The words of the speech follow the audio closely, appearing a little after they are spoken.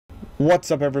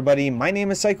What's up, everybody? My name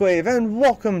is Psychwave, and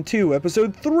welcome to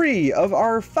episode 3 of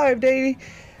our 5-day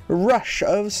rush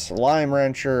of Slime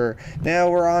Rancher. Now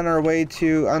we're on our way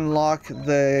to unlock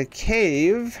the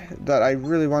cave that I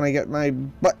really want to get my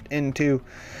butt into.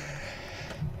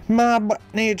 My butt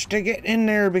needs to get in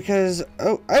there because...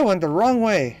 oh, I went the wrong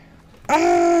way.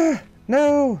 Ah!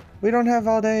 No! We don't have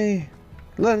all day.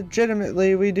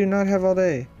 Legitimately, we do not have all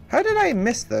day. How did I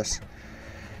miss this?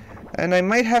 And I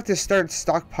might have to start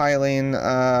stockpiling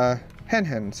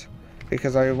hen-hens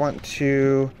because I want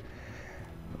to...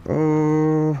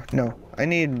 oh, no. I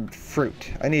need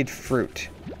fruit. I need fruit.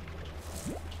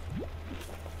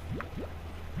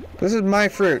 This is my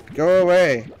fruit. Go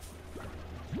away.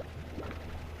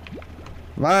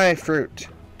 My fruit.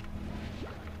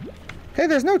 Hey,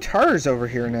 there's no tars over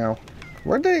here now.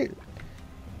 Where'd they...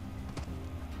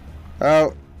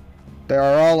 oh, they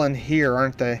are all in here,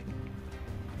 aren't they?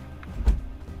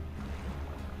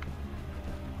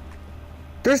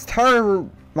 There's tar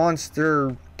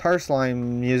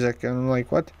slime music, and I'm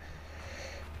like, what?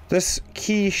 This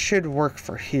key should work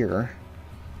for here.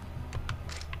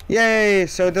 Yay!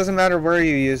 So it doesn't matter where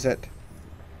you use it.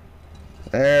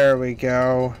 There we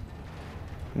go.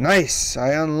 Nice! I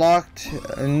unlocked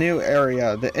a new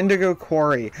area, the Indigo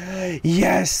Quarry.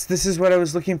 Yes! This is what I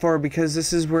was looking for, because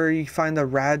this is where you find the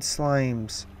rad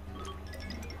slimes.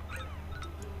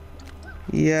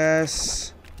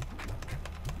 Yes.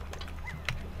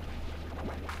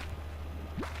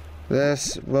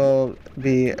 This will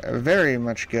be very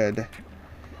much good.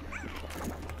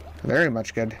 Very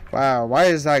much good. Wow,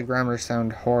 why does that grammar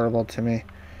sound horrible to me?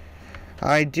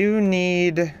 I do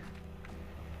need...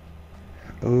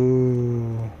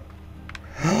 ooh.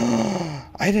 I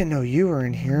didn't know you were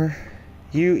in here.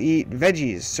 You eat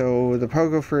veggies, so the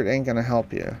pogo fruit ain't gonna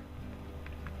help you.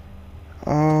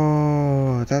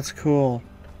 Oh, that's cool.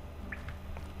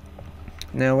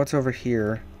 Now, what's over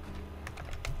here?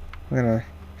 I'm gonna...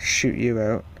 shoot you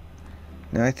out.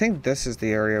 Now I think this is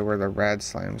the area where the rad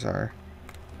slimes are.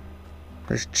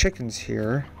 There's chickens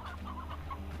here.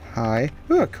 Hi.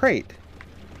 Ooh, a crate.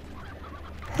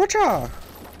 Hoocha!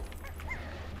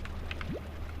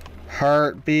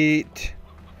 Heartbeat.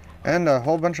 And a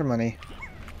whole bunch of money.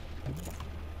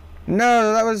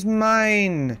 No, that was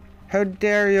mine! How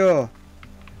dare you!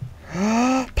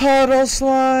 Puddle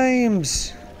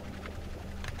slimes!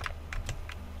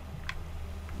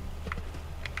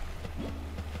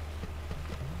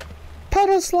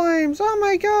 Puddle slimes! Oh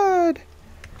my god!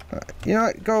 You know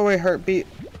what? Go away, heartbeat.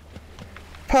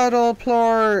 Puddle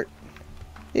plort!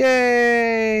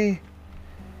 Yay!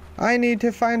 I need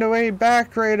to find a way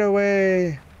back right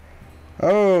away.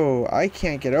 Oh, I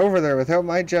can't get over there without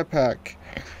my jetpack.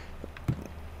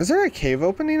 Is there a cave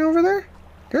opening over there?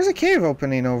 There's a cave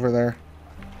opening over there.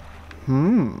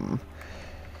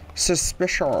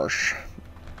 Suspicious.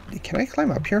 Can I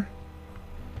climb up here?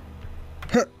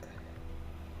 Huh.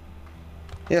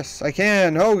 Yes, I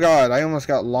can. Oh god, I almost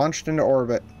got launched into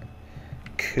orbit.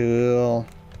 Cool.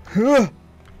 No,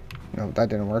 that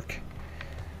didn't work.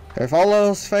 If all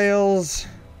else fails,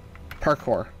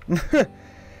 parkour.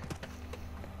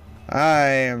 I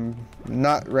am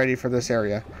not ready for this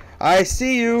area. I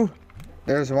see you.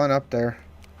 There's one up there.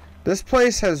 This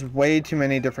place has way too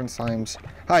many different slimes.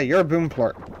 Hi, you're a boom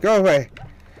plort. Go away.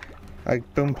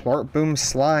 Boom plort? Boom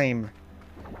slime.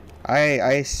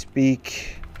 I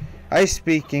speak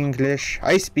English.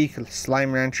 I speak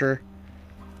Slime Rancher.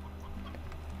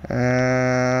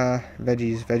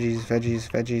 Veggies, veggies, veggies,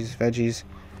 veggies, veggies.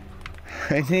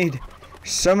 I need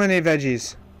so many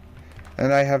veggies.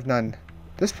 And I have none.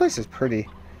 This place is pretty.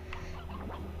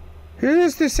 Who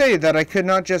is to say that I could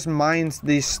not just mine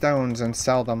these stones and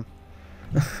sell them?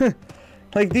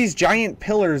 Like these giant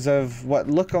pillars of what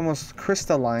look almost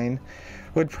crystalline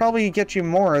would probably get you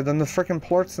more than the frickin'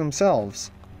 plorts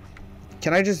themselves.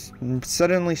 Can I just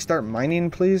suddenly start mining,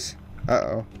 please?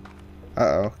 Uh-oh.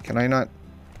 Uh-oh. Can I not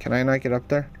get up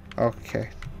there? Okay.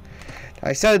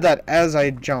 I said that as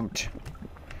I jumped.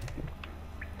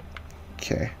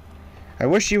 Okay. I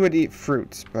wish you would eat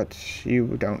fruits, but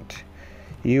you don't.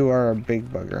 You are a big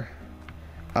bugger.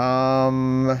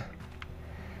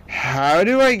 How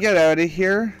do I get out of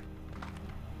here?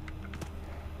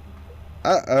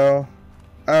 Uh-oh.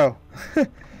 Oh. I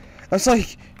was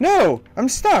like, no! I'm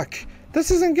stuck!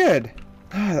 This isn't good.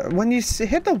 When you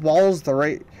hit the walls the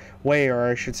right way, or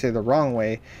I should say the wrong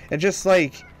way, it just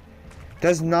like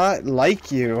does not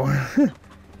like you.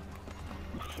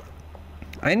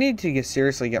 I need to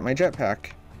seriously get my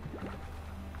jetpack.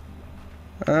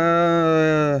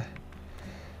 The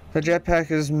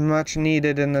jetpack is much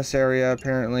needed in this area,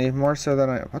 apparently. More so than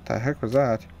I... what the heck was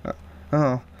that?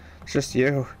 Oh, it's just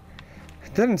you.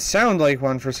 Didn't sound like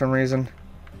one for some reason.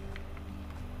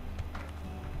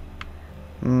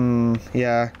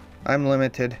 Yeah. I'm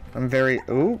limited. I'm very...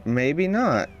 Ooh, maybe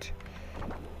not.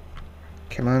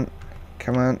 Come on.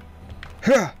 Come on.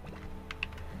 Huh!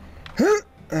 Huh!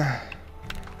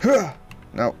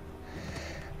 No.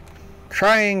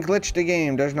 Try and glitch the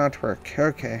game. Does not work.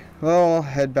 Okay. Well, I'll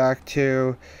head back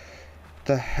to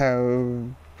the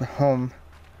home.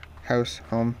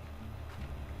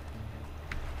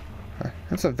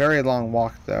 That's a very long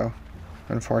walk, though.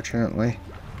 Unfortunately.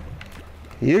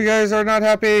 You guys are not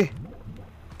happy.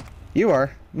 You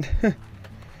are.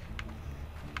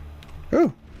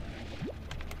 Ooh.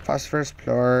 Phosphorus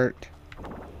plort.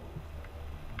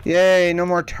 Yay, no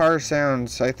more tar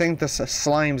sounds. I think the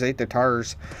slimes ate the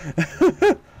tars.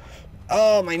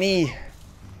 Oh, my knee.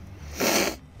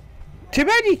 Too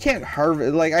bad you can't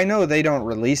harvest. Like, I know they don't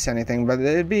release anything, but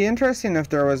it'd be interesting if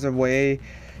there was a way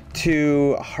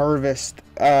to harvest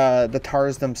the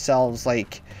tars themselves,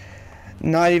 like,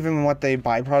 not even what they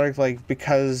byproduct, like,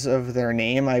 because of their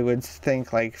name. I would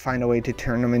think, like, find a way to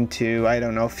turn them into, I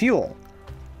don't know, fuel.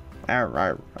 Arr,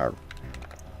 arr, arr.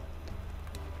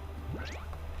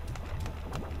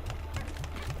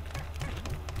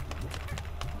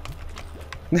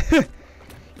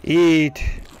 Eat,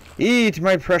 eat,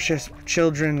 my precious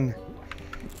children.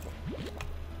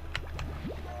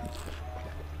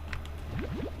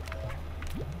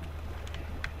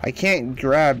 I can't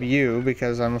grab you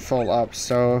because I'm full up,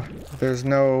 so there's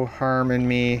no harm in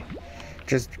me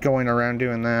just going around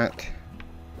doing that.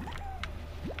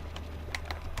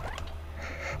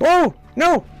 Whoa!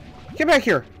 No! Get back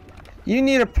here! You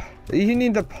need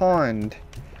the pond.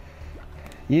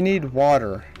 You need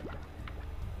water.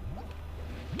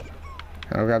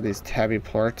 I'll grab these tabby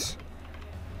plorts.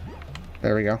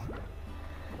 There we go.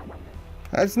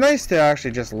 It's nice to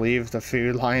actually just leave the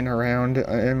food lying around,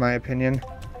 in my opinion.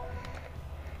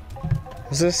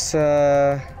 Is this,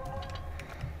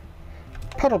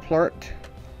 puddle plort?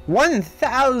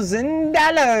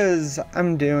 $1,000!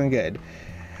 I'm doing good.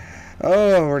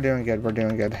 Oh, we're doing good, we're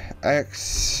doing good.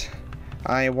 X.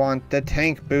 I want the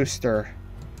tank booster.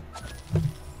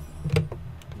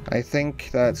 I think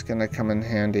that's gonna come in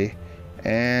handy.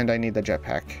 And I need the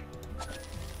jetpack.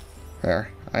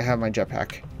 There, I have my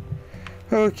jetpack.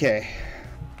 Okay.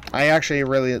 I actually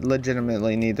really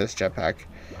legitimately need this jetpack.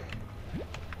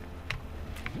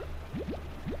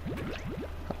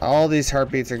 All these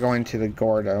heartbeats are going to the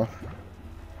Gordo.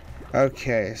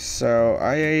 Okay, so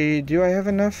do I have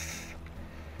enough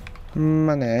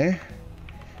money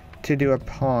to do a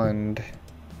pond?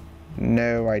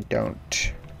 No, I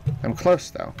don't. I'm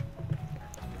close though.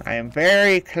 I am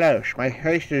very close. My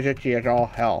face is itchy as all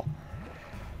hell.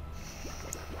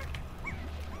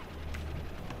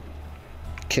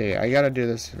 Okay, I gotta do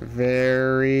this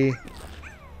very...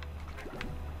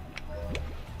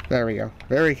 There we go.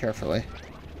 Very carefully.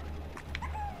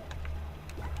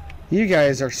 You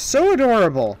guys are so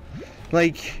adorable.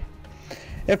 Like,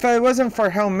 if it wasn't for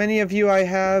how many of you I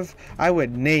have, I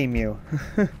would name you.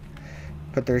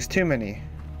 But there's too many.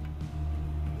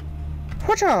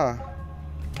 Whatcha?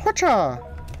 Whatcha?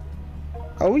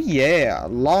 Oh yeah,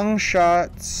 long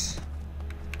shots.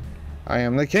 I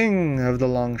am the king of the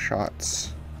long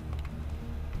shots.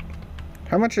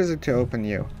 How much is it to open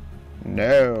you?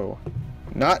 No.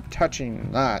 Not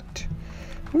touching that.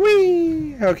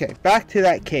 Whee! Okay, back to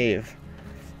that cave.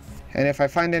 And if I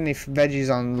find any veggies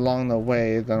along the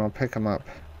way, then I'll pick them up.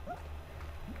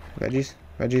 Veggies,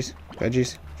 veggies,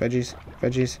 veggies, veggies,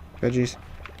 veggies, veggies.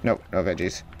 Nope, no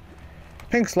veggies.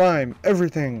 Pink slime,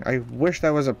 everything. I wish that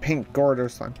was a pink Gordo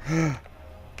slime.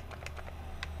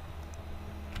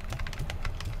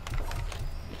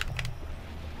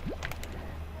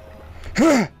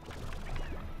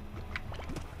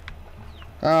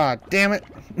 Ah, damn it.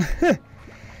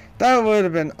 That would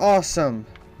have been awesome.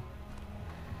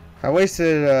 I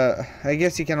wasted, I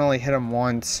guess you can only hit him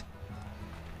once.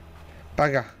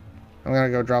 Bugger. I'm gonna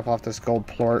go drop off this gold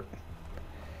plort.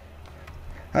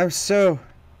 I'm so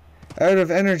out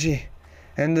of energy.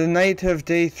 And the night of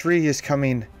day 3 is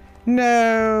coming.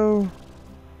 No.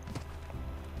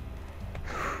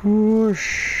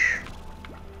 Whoosh.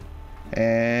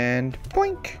 And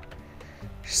boink.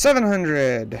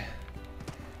 700.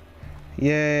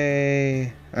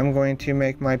 Yay. I'm going to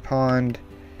make my pond.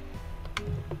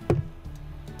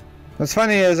 What's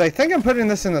funny is I think I'm putting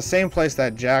this in the same place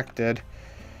that Jack did.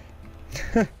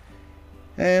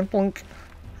 And plunk.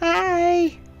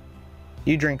 Hi.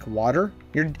 You drink water?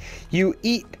 You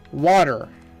eat water.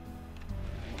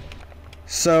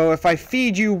 So if I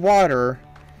feed you water...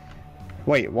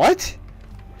 Wait, what?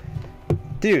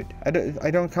 Dude,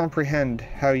 I don't comprehend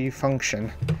how you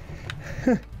function.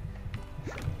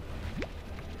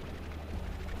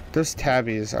 Those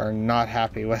tabbies are not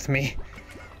happy with me.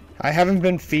 I haven't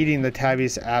been feeding the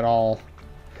tabbies at all.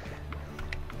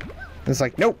 It's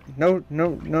like, nope, no,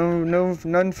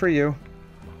 none for you.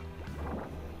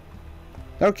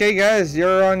 Okay, guys,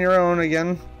 you're on your own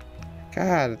again.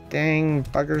 God dang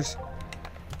buggers.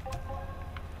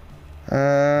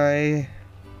 I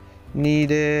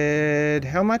needed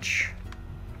how much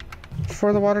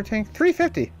for the water tank?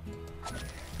 350.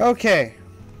 Okay.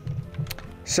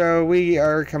 So we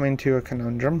are coming to a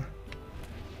conundrum.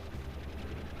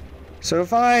 So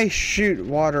if I shoot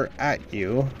water at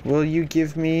you, will you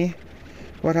give me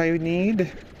what I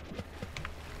need?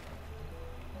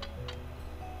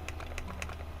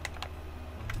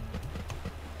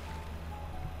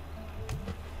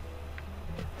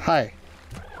 Hi.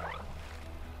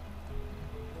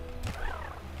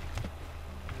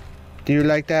 Do you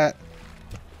like that?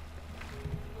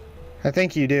 I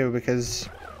think you do, because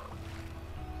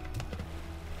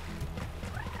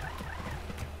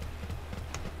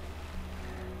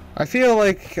I feel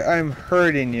like I'm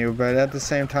hurting you, but at the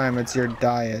same time it's your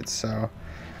diet, so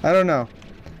I don't know.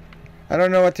 I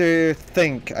don't know what to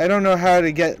think. I don't know how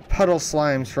to get puddle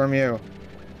slimes from you.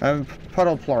 I'm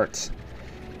puddle plorts.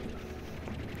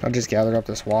 I'll just gather up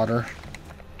this water.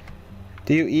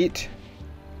 Do you eat?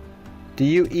 Do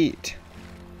you eat?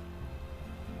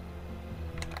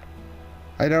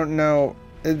 I don't know.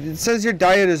 It says your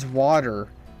diet is water.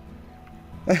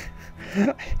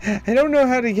 I don't know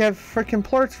how to get frickin'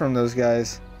 plorts from those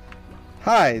guys.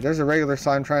 Hi, there's a regular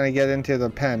slime trying to get into the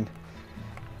pen.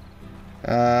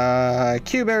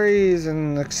 Q-berries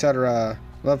and etc.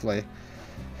 Lovely.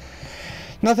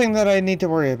 Nothing that I need to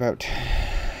worry about.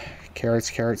 Carrots,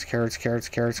 carrots, carrots, carrots,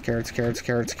 carrots, carrots, carrots,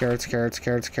 carrots, carrots, carrots,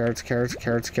 carrots, carrots, carrots,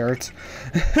 carrots, carrots.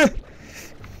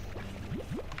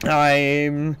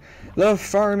 I'm the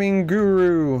farming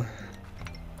guru.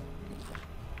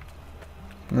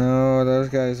 No, those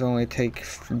guys only take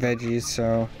veggies,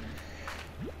 so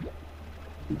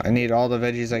I need all the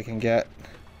veggies I can get.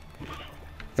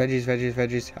 Veggies, veggies,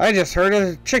 veggies. I just heard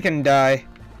a chicken die.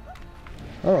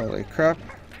 Holy crap.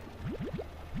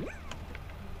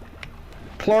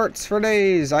 Plorts for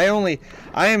days.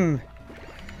 I'm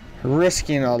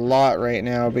risking a lot right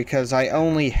now because I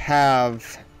only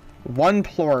have one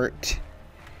plort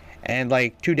and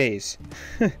like 2 days.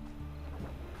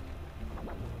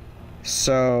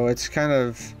 So it's kind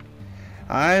of,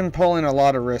 I'm pulling a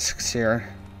lot of risks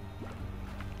here.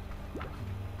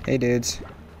 Hey dudes.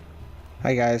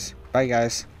 Hi guys. Bye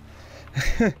guys.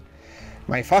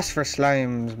 My phosphor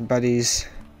slimes buddies.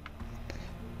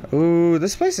 Ooh,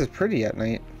 this place is pretty at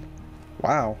night.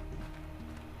 Wow.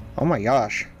 Oh my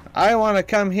gosh. I want to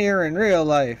come here in real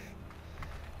life.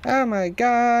 Oh my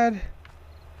god.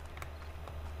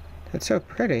 It's so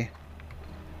pretty.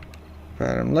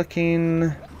 But I'm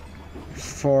looking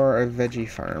for a veggie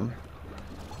farm.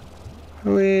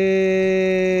 Wee.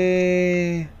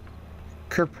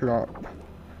 Kerplop.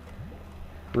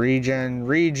 Regen,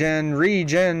 regen,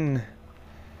 regen.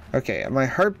 Okay, my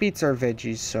heartbeats are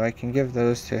veggies, so I can give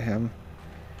those to him.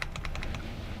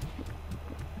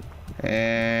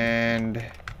 And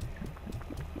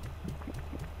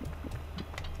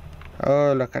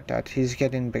oh, look at that. He's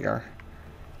getting bigger.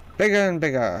 Bigger and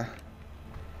bigger.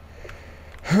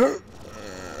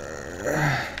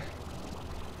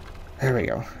 There we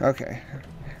go. Okay.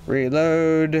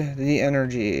 Reload the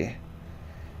energy.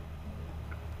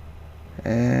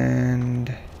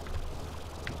 And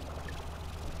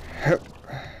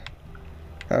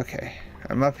okay,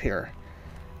 I'm up here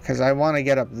because I want to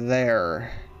get up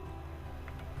there.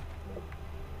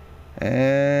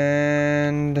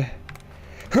 And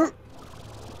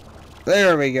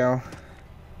there we go.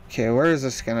 Okay, where is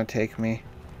this gonna take me?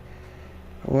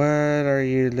 What are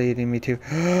you leading me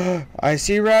to? I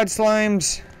see rad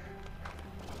slimes.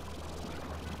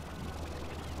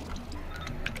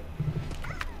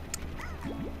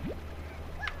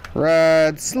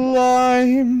 Rad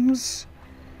slimes.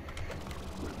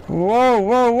 Whoa,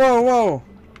 whoa, whoa, whoa.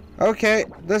 Okay,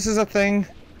 this is a thing.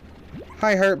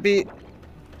 Hi, heartbeat.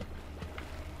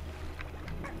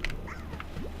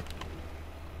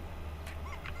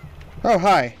 Oh,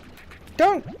 hi.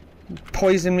 Don't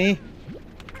poison me.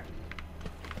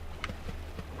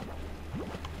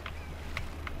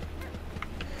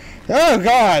 Oh,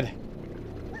 God.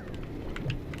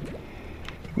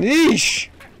 Yeesh.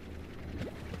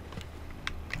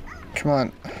 Come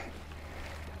on.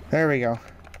 There we go.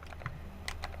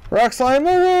 Rock slime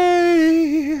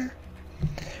away!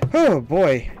 Oh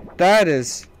boy, that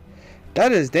is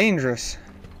dangerous.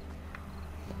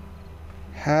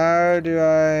 How do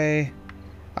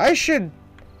I should...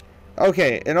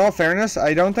 Okay, in all fairness,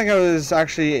 I don't think I was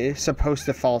actually supposed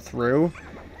to fall through.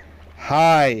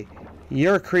 Hi,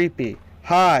 you're creepy.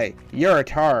 Hi, you're a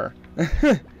tar.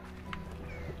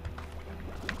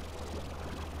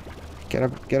 Get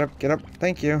up, get up, get up.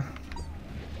 Thank you.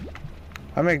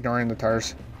 I'm ignoring the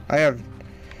tars. I have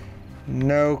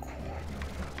no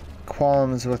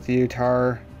qualms with you,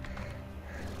 tar.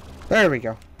 There we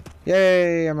go.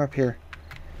 Yay, I'm up here.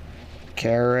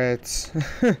 Carrots.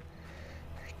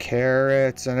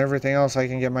 Carrots and everything else I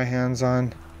can get my hands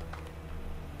on.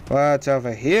 What's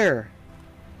over here?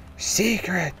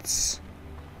 Secrets.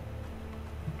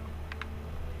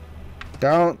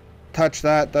 Don't touch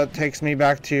that. That takes me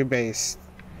back to base.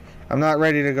 I'm not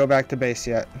ready to go back to base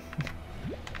yet.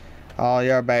 All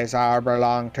your base are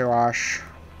belong to us.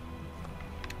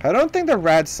 I don't think the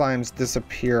rad slimes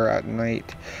disappear at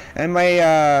night. And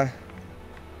my,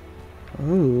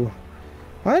 Ooh.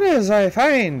 What is I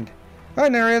find?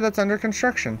 An area that's under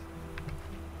construction.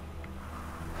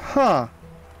 Huh.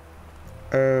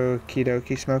 Okie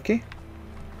dokie smoky.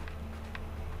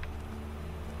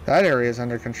 That area is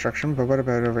under construction, but what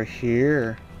about over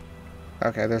here?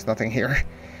 Okay, there's nothing here.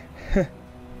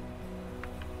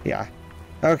 Yeah.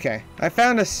 Okay. I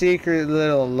found a secret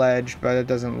little ledge, but it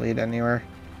doesn't lead anywhere.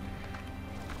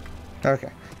 Okay.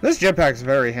 This jetpack's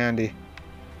very handy,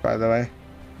 by the way.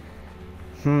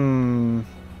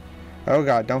 Oh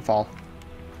god, don't fall.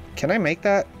 Can I make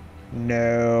that?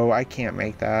 No, I can't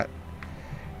make that.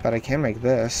 But I can make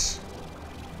this.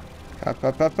 Up,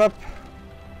 up, up, up.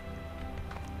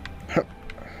 Hup.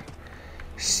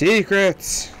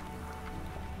 Secrets!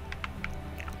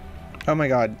 Oh my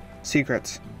god,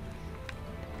 secrets.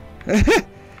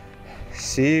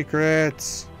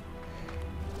 Secrets.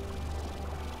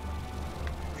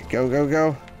 Go, go,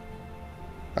 go.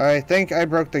 I think I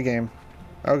broke the game.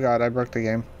 Oh god, I broke the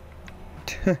game.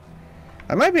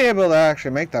 I might be able to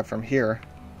actually make that from here.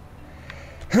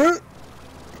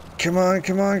 Come on,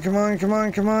 come on, come on, come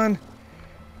on, come on.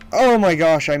 Oh my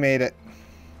gosh, I made it.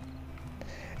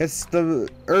 It's the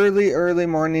early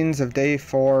mornings of day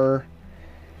 4,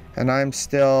 and I'm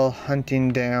still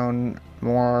hunting down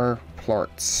more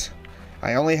plorts.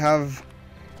 I only have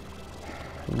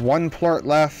 1 plort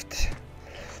left.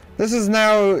 This is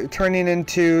now turning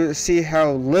into see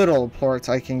how little plorts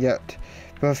I can get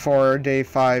before day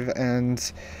 5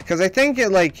 ends. Because I think it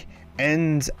like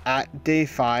ends at day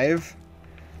 5.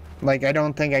 Like I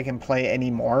don't think I can play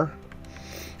anymore.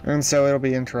 And so it'll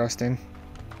be interesting.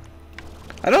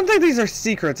 I don't think these are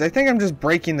secrets. I think I'm just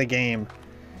breaking the game.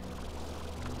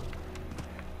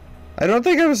 I don't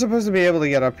think I was supposed to be able to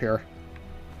get up here.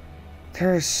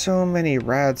 There are so many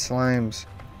rad slimes.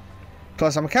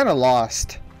 Plus I'm kind of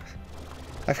lost.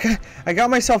 I got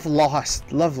myself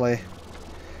lost. Lovely.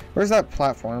 Where's that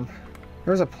platform?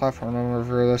 There's a platform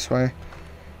over this way.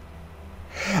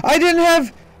 I didn't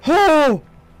have... Oh!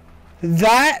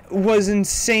 That was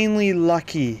insanely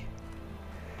lucky.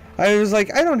 I was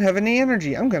like, I don't have any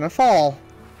energy. I'm gonna fall.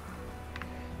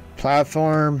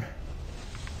 Platform.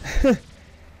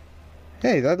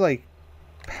 Hey, that like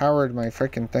powered my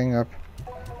freaking thing up.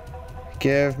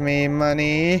 Give me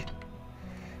money.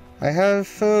 I have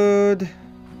food.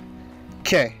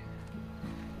 Okay.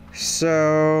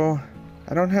 So,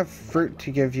 I don't have fruit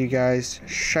to give you guys.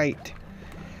 Shite.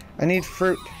 I need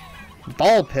fruit.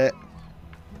 Ball pit.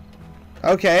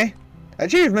 Okay.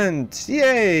 Achievement!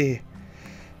 Yay!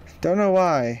 Don't know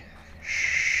why.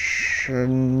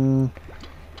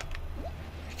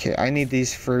 Okay, I need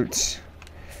these fruits.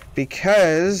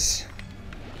 Because...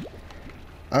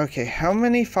 Okay, how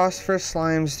many phosphorus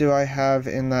slimes do I have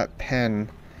in that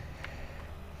pen?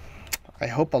 I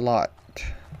hope a lot.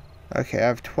 Okay, I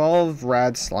have 12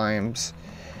 rad slimes.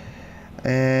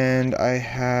 And I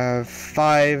have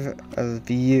 5 of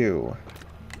you.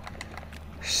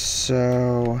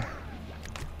 So...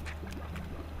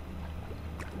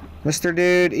 Mr.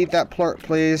 Dude, eat that plort,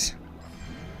 please.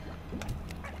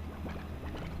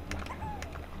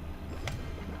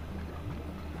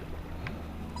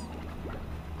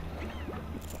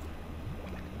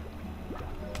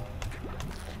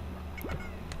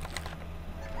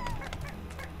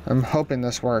 I'm hoping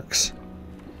this works.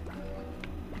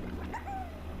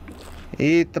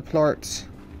 Eat the plorts.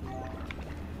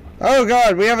 Oh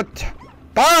god, we have a...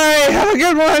 Bye! Have a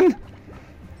good one!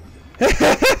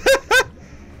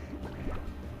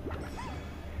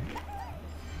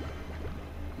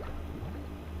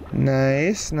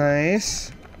 Nice,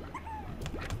 nice.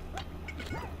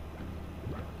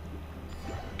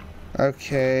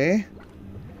 Okay.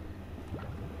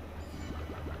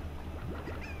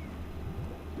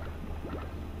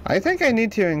 I think I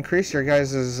need to increase your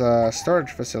guys'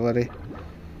 storage facility.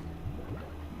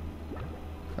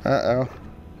 Uh-oh.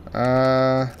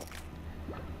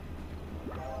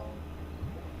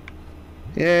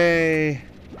 Yay.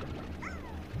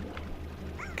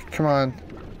 Come on.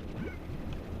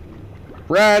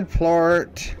 Rad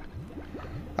plort.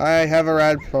 I have a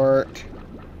rad plort.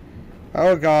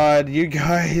 Oh god, you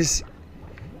guys.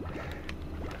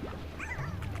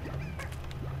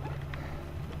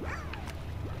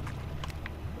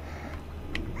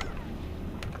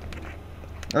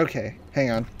 Okay,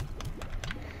 hang on.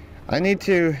 I need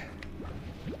to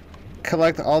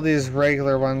collect all these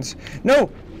regular ones.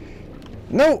 No!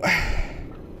 No!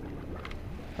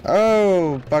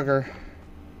 Oh, bugger.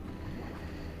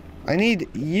 I need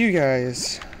you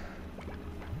guys.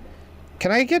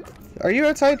 Can I get... Are you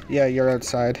outside? Yeah, you're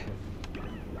outside.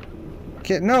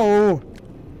 Get... No!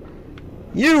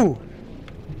 You!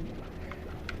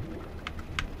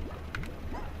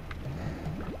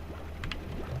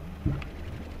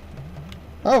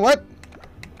 Oh, what?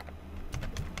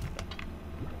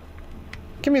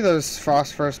 Give me those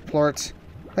phosphorus plorts.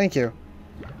 Thank you.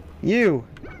 You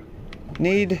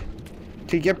need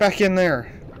to get back in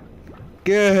there.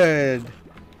 Good.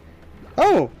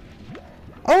 Oh!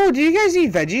 Oh, do you guys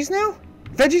eat veggies now?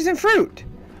 Veggies and fruit!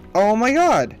 Oh my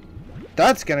god.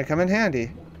 That's gonna come in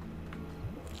handy.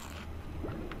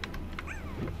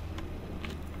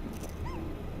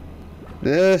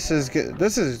 This is good.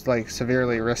 This is like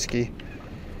severely risky.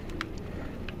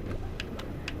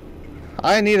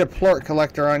 I need a plort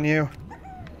collector on you.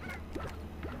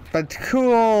 But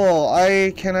cool,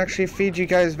 I can actually feed you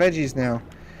guys veggies now.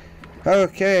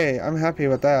 Okay, I'm happy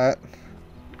with that.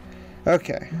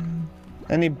 Okay.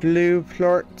 Any blue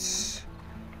plorts?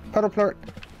 Puddle plort.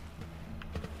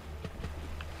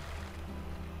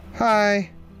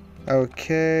 Hi.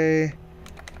 Okay.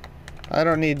 I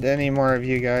don't need any more of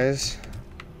you guys.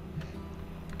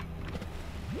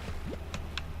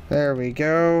 There we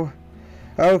go.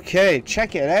 Okay,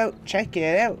 check it out. Check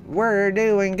it out. We're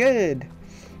doing good.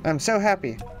 I'm so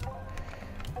happy.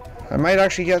 I might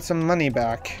actually get some money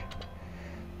back.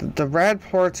 The rad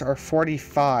plorts are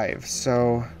 45,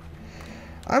 so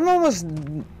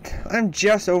I'm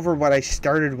just over what I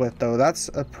started with, though. That's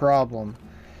a problem.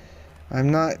 I'm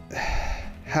not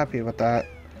happy with that.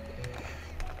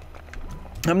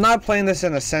 I'm not playing this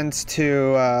in a sense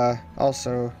to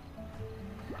also...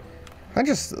 I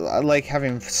just like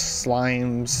having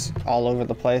slimes all over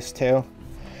the place, too.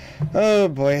 Oh,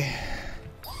 boy.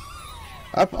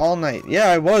 Up all night. Yeah,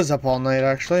 I was up all night,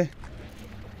 actually.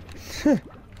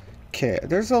 Okay,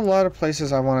 there's a lot of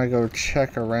places I want to go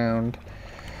check around.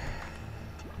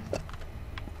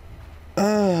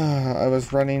 I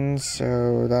was running,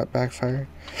 so that backfired.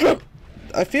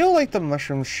 I feel like the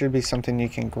mushrooms should be something you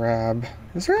can grab.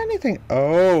 Is there anything?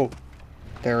 Oh,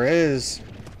 there is.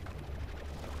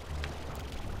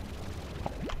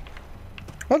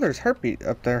 Oh, there's heartbeat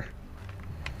up there.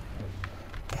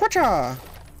 Whatcha?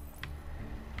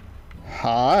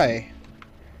 Hi.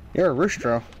 You're a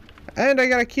roostro. And I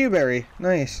got a Q-berry.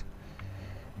 Nice.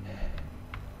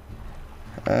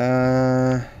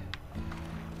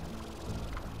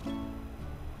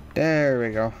 There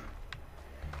we go.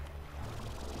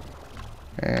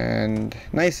 And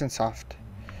nice and soft.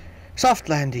 Soft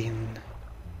landing.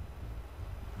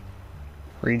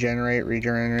 Regenerate,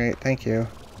 regenerate. Thank you.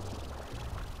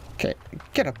 Okay,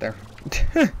 get up there.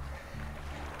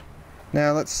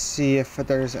 Now let's see if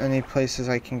there's any places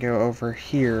I can go over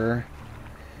here.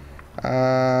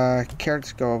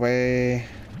 Carrots go away.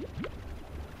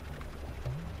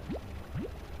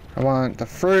 I want the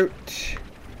fruit.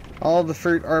 All the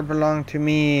fruit are belong to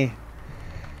me.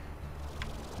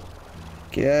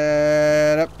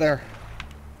 Get up there.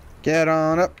 Get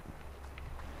on up.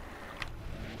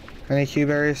 Any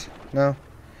Q-berries? No?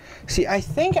 See, I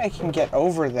think I can get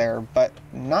over there, but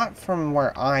not from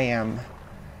where I am.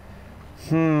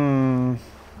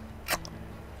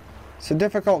 It's a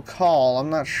difficult call.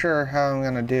 I'm not sure how I'm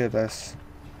going to do this.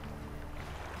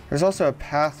 There's also a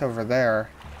path over there.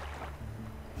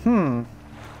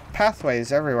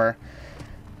 Pathways everywhere.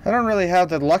 I don't really have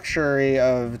the luxury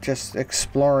of just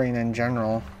exploring in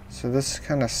general, so this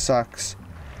kind of sucks.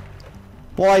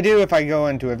 Well, I do if I go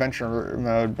into adventure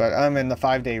mode, but I'm in the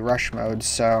 5-day rush mode,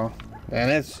 so...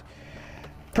 And it's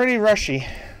pretty rushy.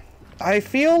 I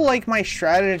feel like my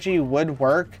strategy would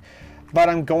work, but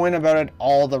I'm going about it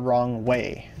all the wrong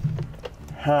way.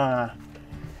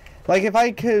 Like if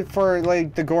I could, for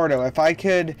like the Gordo, if I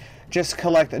could just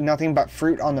collect nothing but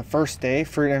fruit on the first day,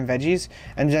 fruit and veggies,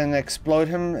 and then explode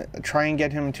him, try and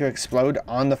get him to explode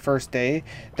on the first day,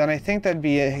 then I think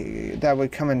that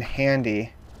would come in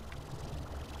handy.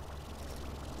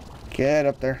 Get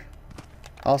up there.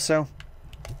 Also,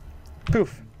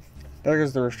 poof. There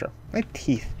goes the rooster. My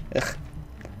teeth. Ugh.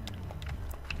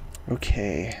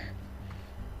 Okay.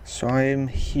 So I'm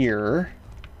here.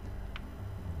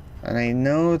 And I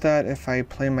know that if I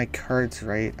play my cards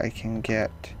right, I can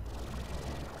get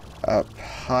up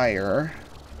higher.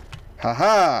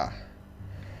 Haha!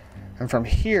 And from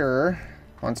here,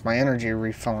 once my energy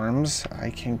reforms, I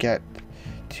can get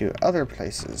to other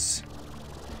places.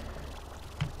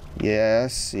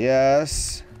 Yes,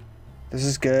 yes. This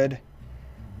is good.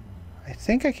 I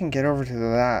think I can get over to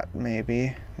that,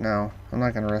 maybe. No, I'm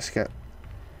not gonna risk it.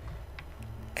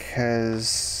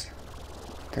 Because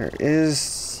there is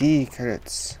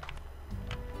secrets.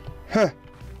 Huh.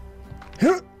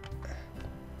 Huh.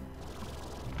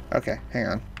 Okay, hang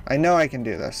on. I know I can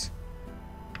do this.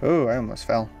 Ooh, I almost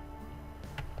fell.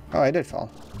 Oh, I did fall.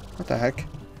 What the heck?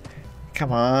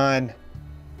 Come on.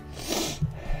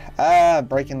 Ah,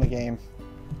 breaking the game.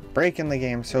 Breaking the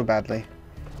game so badly.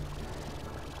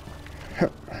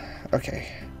 Okay.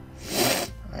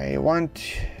 I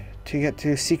want to get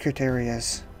to secret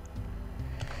areas.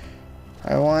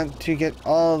 I want to get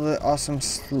all the awesome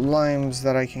slimes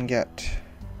that I can get.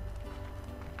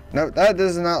 Nope, that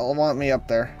does not want me up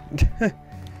there.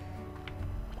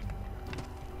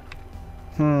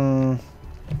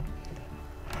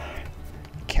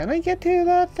 Can I get to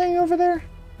that thing over there?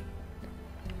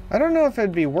 I don't know if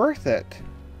it'd be worth it.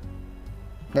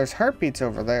 There's heartbeats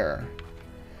over there.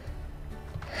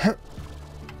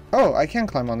 Oh, I can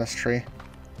climb on this tree.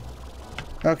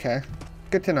 Okay,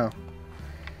 good to know.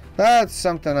 That's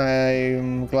something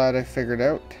I'm glad I figured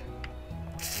out.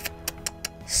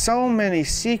 So many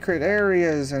secret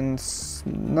areas and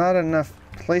not enough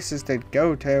places to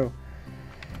go to.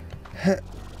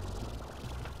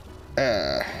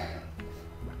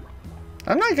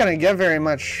 I'm not gonna get very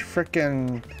much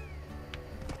frickin'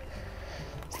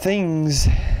 things.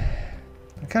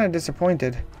 I'm kind of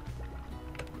disappointed.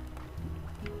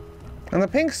 And the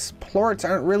pink plorts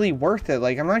aren't really worth it.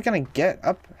 Like, I'm not gonna get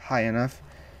up high enough.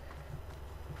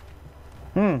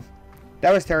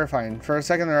 That was terrifying. For a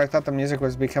second there, I thought the music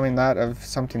was becoming that of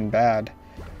something bad.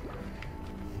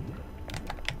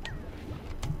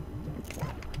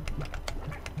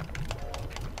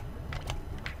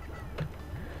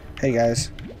 Hey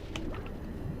guys.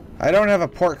 I don't have a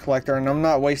port collector, and I'm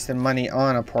not wasting money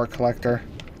on a port collector.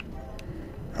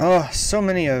 Oh, so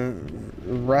many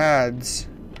rads.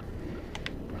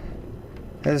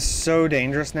 That is so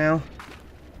dangerous now.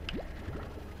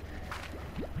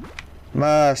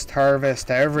 Must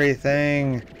harvest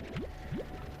everything.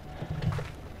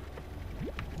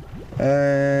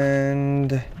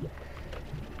 And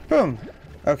boom.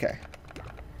 Okay.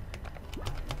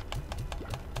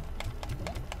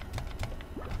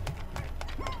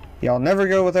 Y'all never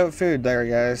go without food there,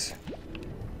 guys.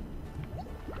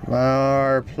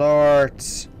 More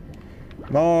plorts.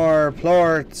 More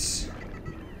plorts.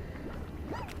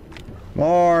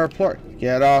 More plort.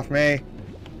 Get off me.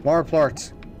 More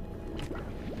plorts.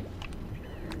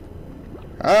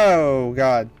 Oh,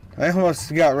 God. I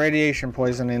almost got radiation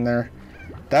poisoning there.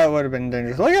 That would have been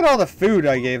dangerous. Look at all the food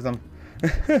I gave them.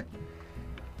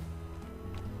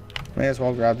 May as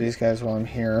well grab these guys while I'm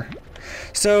here.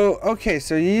 So, okay,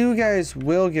 so you guys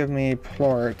will give me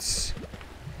plorts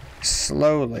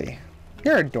slowly.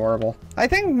 You're adorable. I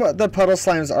think the puddle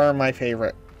slimes are my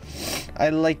favorite. I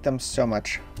like them so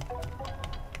much.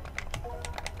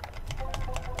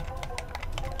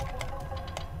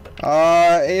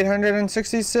 Uh,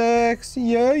 866.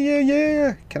 Yeah, yeah,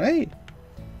 yeah. Can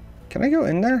I go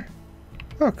in there?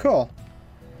 Oh, cool.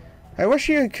 I wish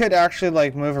you could actually,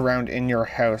 like, move around in your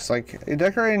house. Like,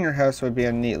 decorating your house would be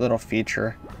a neat little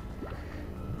feature.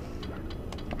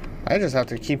 I just have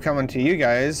to keep coming to you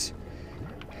guys.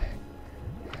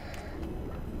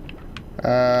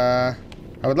 I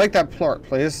would like that plort,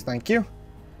 please. Thank you.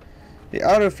 The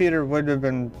auto feeder would have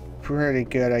been pretty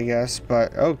good, I guess,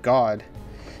 but oh god.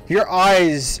 Your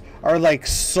eyes are like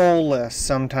soulless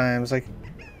sometimes. Like,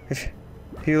 if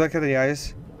you look at the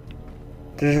eyes,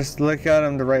 just look at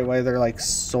them the right way. They're like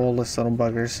soulless little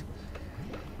buggers.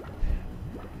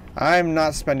 I'm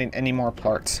not spending any more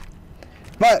plorts.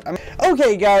 But,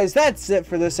 okay guys, that's it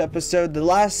for this episode. The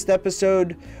last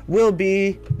episode will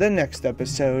be the next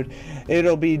episode.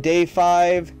 It'll be day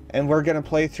 5, and we're going to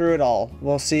play through it all.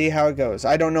 We'll see how it goes.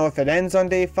 I don't know if it ends on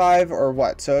day 5 or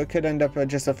what, so it could end up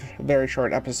just a very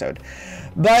short episode.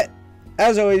 But,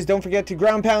 as always, don't forget to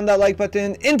ground pound that like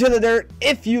button into the dirt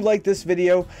if you like this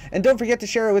video. And don't forget to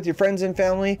share it with your friends and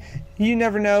family. You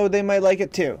never know, they might like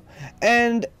it too.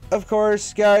 And Of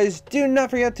course, guys, do not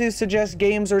forget to suggest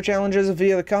games or challenges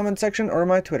via the comment section or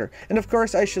my Twitter. And of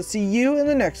course, I shall see you in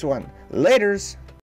the next one. Laters!